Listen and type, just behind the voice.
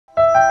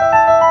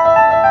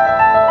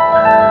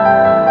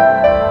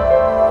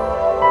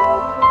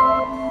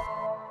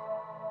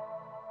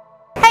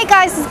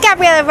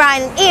Gabriella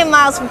Ryan and Ian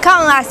Miles from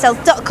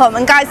calmlifestyles.com,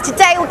 and guys,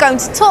 today we're going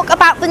to talk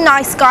about the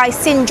nice guy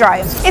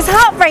syndrome. It's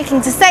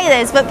heartbreaking to say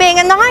this, but being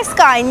a nice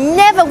guy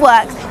never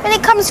works when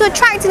it comes to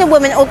attracting a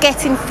woman or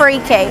getting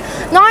freaky.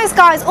 Nice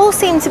guys all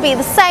seem to be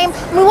the same,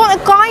 and we want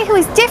a guy who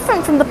is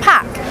different from the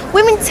pack.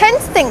 Women tend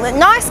to think that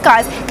nice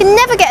guys can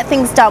never get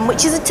things done,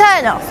 which is a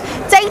turn-off.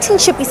 Dating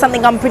should be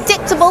something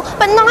unpredictable,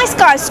 but nice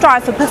guys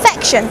strive for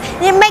perfection,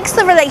 and it makes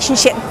the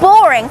relationship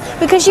boring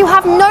because you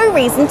have no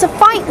reason to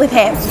fight with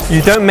him.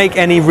 You don't make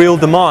any real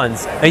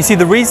demands. And you see,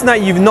 the reason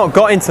that you've not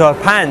got into her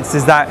pants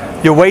is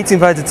that you're waiting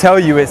for her to tell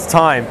you it's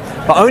time.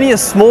 But only a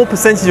small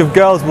percentage of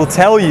girls will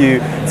tell you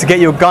to get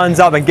your guns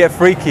up and get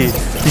freaky.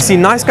 You see,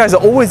 nice guys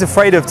are always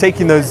afraid of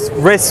taking those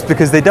risks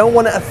because they don't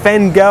want to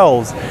offend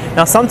girls.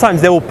 Now,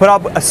 sometimes they will put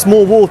up a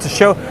small wall to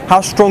show how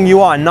strong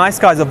you are, and nice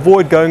guys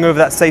avoid going over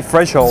that safe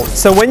threshold.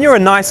 So when you're a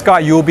nice guy,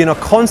 you will be in a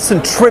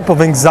constant trip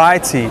of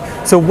anxiety.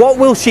 So what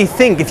will she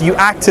think if you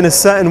act in a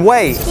certain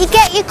way? You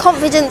get your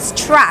confidence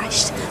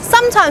trashed.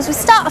 Sometimes we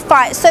start a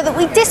fight so that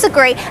we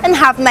disagree and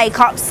have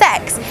make-up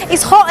sex.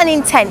 It's hot and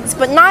intense,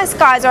 but nice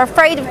guys are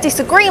afraid of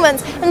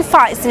disagreements and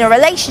fights in a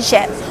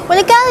relationship. When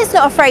a girl is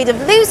not afraid of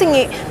losing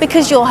you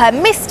because you're her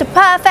Mr.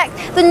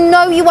 Perfect, then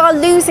no, you are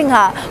losing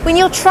her. When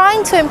you're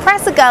trying to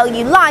impress a girl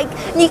you like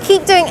and you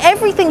keep doing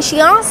everything she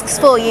asks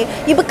for you,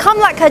 you become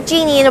like her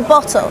genie in a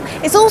bottle.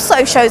 It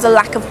also shows a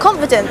lack of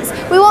confidence.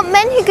 We want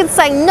men who can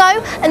say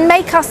no and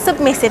make us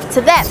submissive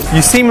to them.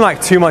 You seem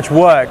like too much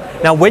work.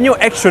 Now, when you're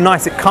extra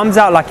nice, it comes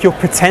out like you're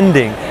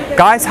pretending.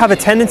 Guys have a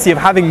tendency of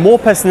having more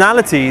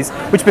personalities,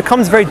 which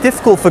becomes very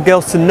difficult for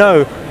girls to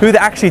know who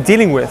they're actually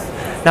dealing with.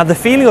 Now, the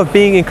feeling of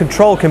being in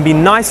control can be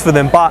nice for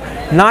them, but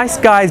nice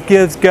guys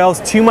gives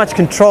girls too much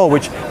control,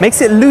 which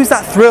makes it lose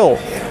that thrill.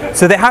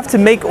 So they have to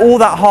make all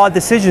that hard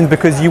decisions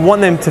because you want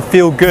them to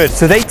feel good.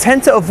 So they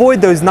tend to avoid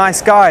those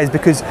nice guys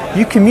because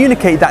you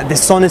communicate that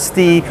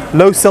dishonesty,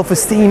 low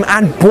self-esteem,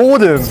 and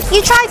boredom.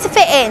 You try to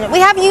fit in. We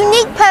have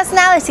unique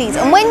personalities,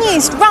 and when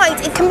used right,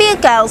 it can be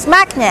a girl's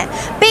magnet.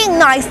 Being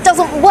nice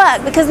doesn't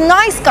work because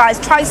nice guys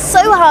try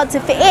so hard to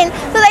fit in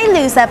that they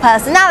lose their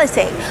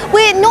personality.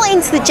 We're not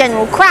into the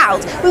general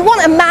crowd. We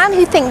want a man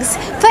who thinks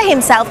for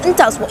himself and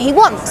does what he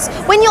wants.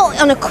 When you're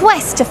on a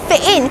quest to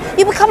fit in,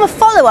 you become a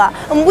follower,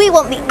 and we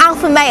want the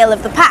alpha male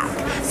of the pack.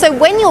 So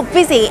when you're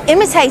busy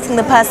imitating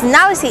the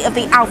personality of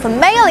the alpha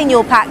male in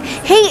your pack,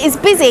 he is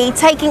busy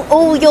taking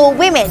all your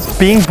women.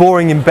 Being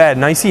boring in bed.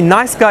 Now, you see,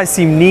 nice guys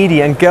seem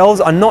needy and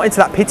girls are not into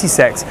that pity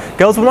sex.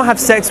 Girls will not have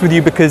sex with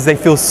you because they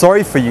feel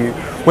sorry for you.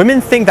 Women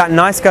think that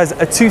nice guys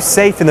are too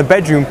safe in the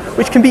bedroom,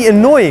 which can be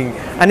annoying.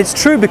 And it's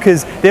true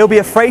because they'll be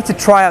afraid to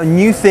try out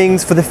new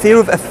things for the fear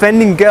of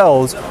offending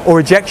girls or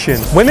rejection.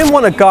 Women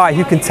want a guy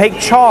who can take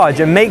charge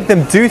and make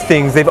them do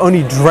things they've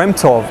only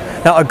dreamt of.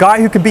 Now, a guy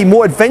who can be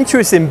more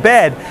adventurous in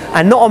bed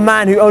and not a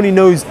man who only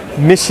knows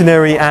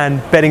missionary and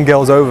bedding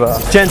girls over.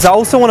 Gents, I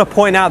also want to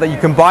point out that you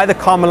can buy the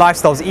Calmer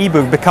Lifestyles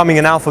ebook, Becoming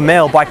an Alpha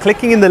Male, by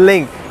clicking in the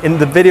link in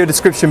the video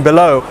description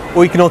below,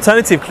 or you can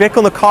alternatively click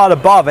on the card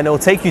above and it will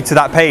take you to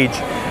that page.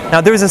 Now,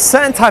 there is a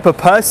certain type of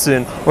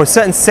person or a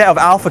certain set of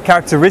alpha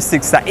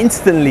characteristics that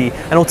instantly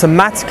and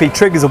automatically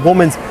triggers a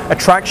woman's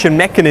attraction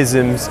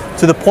mechanisms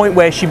to the point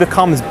where she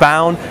becomes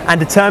bound and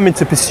determined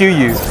to pursue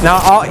you. Now,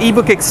 our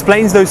ebook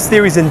explains those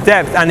theories in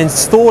depth and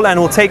install and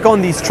will take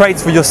on these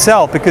traits for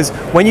yourself, because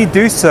when you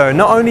do so,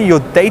 not only your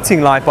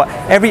dating life, but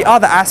every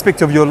other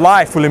aspect of your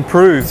life will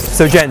improve.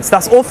 So gents,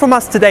 that's all from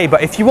us today,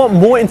 but if you want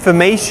more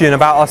information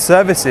about our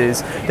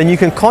services, then you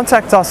can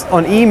contact us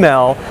on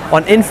email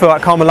on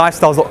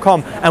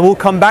info@calmerlifestyles.com, and we'll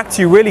come back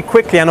to you really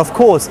quickly. And of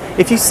course,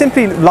 if you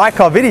simply like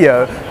our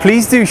video,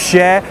 please do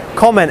share,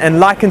 comment, and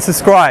like and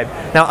subscribe.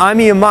 Now,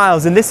 I'm Ian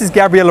Miles and this is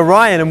Gabriella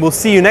Ryan, and we'll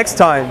see you next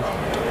time.